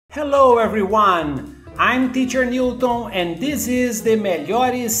Hello everyone, I'm Teacher Newton and this is the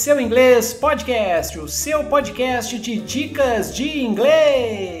Melhore Seu Inglês podcast, o seu podcast de dicas de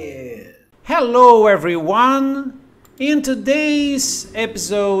inglês. Hello everyone, in today's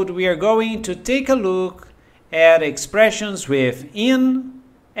episode we are going to take a look at expressions with in,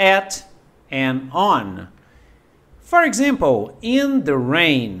 at, and on. For example, in the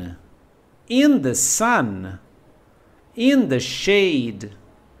rain, in the sun, in the shade,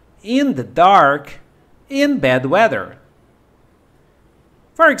 in the dark, in bad weather.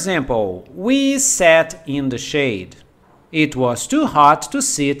 For example, we sat in the shade. It was too hot to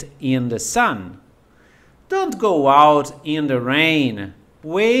sit in the sun. Don't go out in the rain.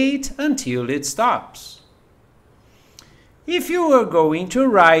 Wait until it stops. If you are going to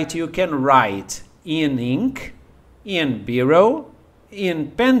write, you can write in ink, in biro, in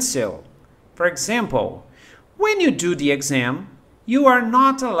pencil. For example, when you do the exam, you are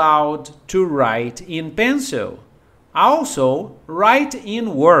not allowed to write in pencil. Also, write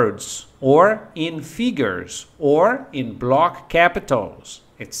in words, or in figures, or in block capitals,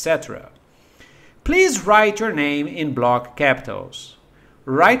 etc. Please write your name in block capitals.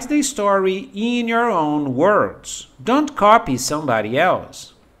 Write the story in your own words. Don't copy somebody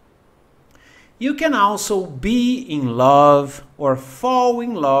else. You can also be in love or fall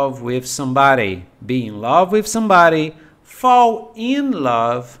in love with somebody. Be in love with somebody. Fall in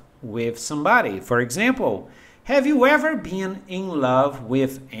love with somebody. For example, have you ever been in love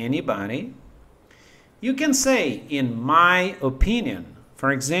with anybody? You can say, in my opinion.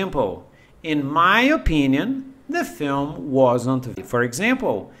 For example, in my opinion, the film wasn't. For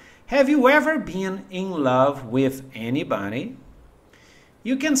example, have you ever been in love with anybody?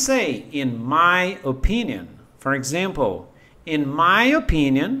 You can say, in my opinion. For example, in my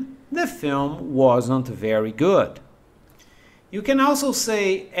opinion, the film wasn't very good. You can also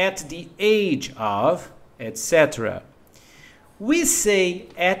say at the age of, etc. We say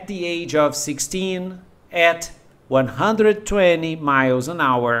at the age of 16, at 120 miles an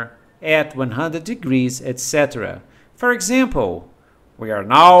hour, at 100 degrees, etc. For example, we are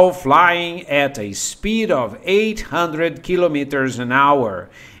now flying at a speed of 800 kilometers an hour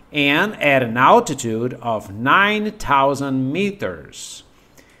and at an altitude of 9,000 meters.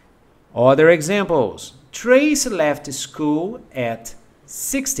 Other examples. Trace left school at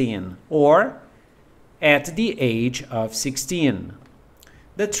 16 or at the age of 16.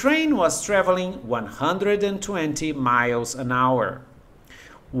 The train was traveling 120 miles an hour.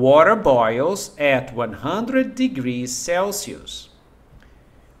 Water boils at 100 degrees Celsius.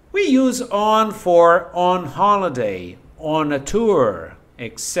 We use on for on holiday, on a tour,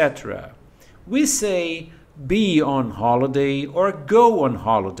 etc. We say be on holiday or go on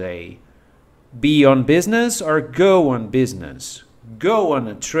holiday. Be on business or go on business. Go on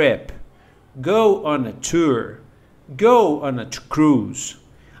a trip. Go on a tour. Go on a cruise.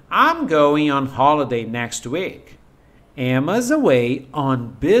 I'm going on holiday next week. Emma's away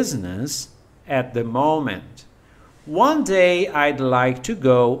on business at the moment. One day I'd like to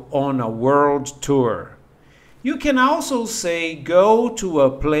go on a world tour. You can also say go to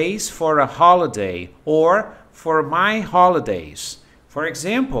a place for a holiday or for my holidays. For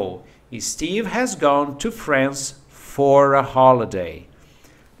example, Steve has gone to France for a holiday.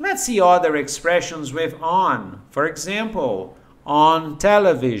 Let's see other expressions with on. For example, on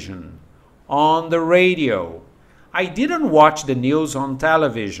television, on the radio. I didn't watch the news on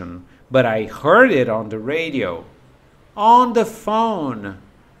television, but I heard it on the radio. On the phone,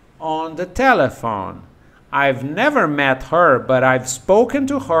 on the telephone. I've never met her, but I've spoken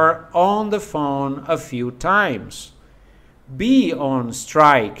to her on the phone a few times. Be on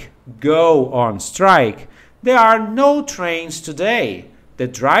strike, go on strike. There are no trains today. The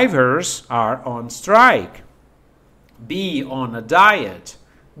drivers are on strike. Be on a diet,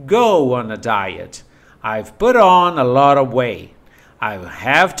 go on a diet. I've put on a lot of weight. I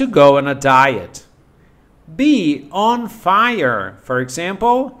have to go on a diet. Be on fire. For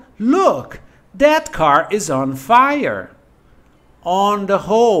example, look, that car is on fire. On the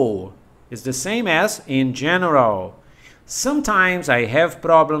whole is the same as in general. Sometimes I have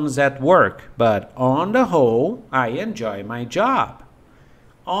problems at work, but on the whole, I enjoy my job.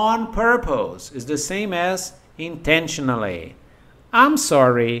 On purpose is the same as intentionally. I'm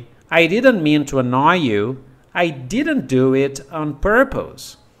sorry, I didn't mean to annoy you. I didn't do it on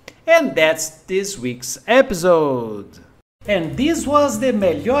purpose. And that's this week's episode. And this was the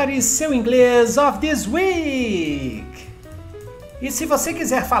Melhore Seu Inglês of this week. E se você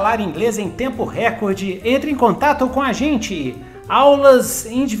quiser falar inglês em tempo recorde, entre em contato com a gente. Aulas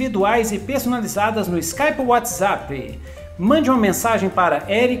individuais e personalizadas no Skype ou WhatsApp. Mande uma mensagem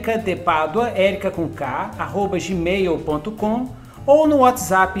para Erika de Pádua, Erika com K, @gmail.com ou no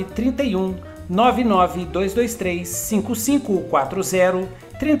WhatsApp 31 99223 5540,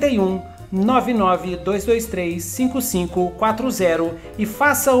 31 99223 5540 e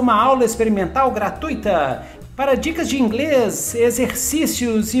faça uma aula experimental gratuita. Para dicas de inglês,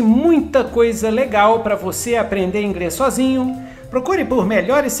 exercícios e muita coisa legal para você aprender inglês sozinho, procure por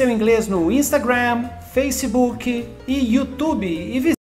Melhore Seu Inglês no Instagram, Facebook e YouTube e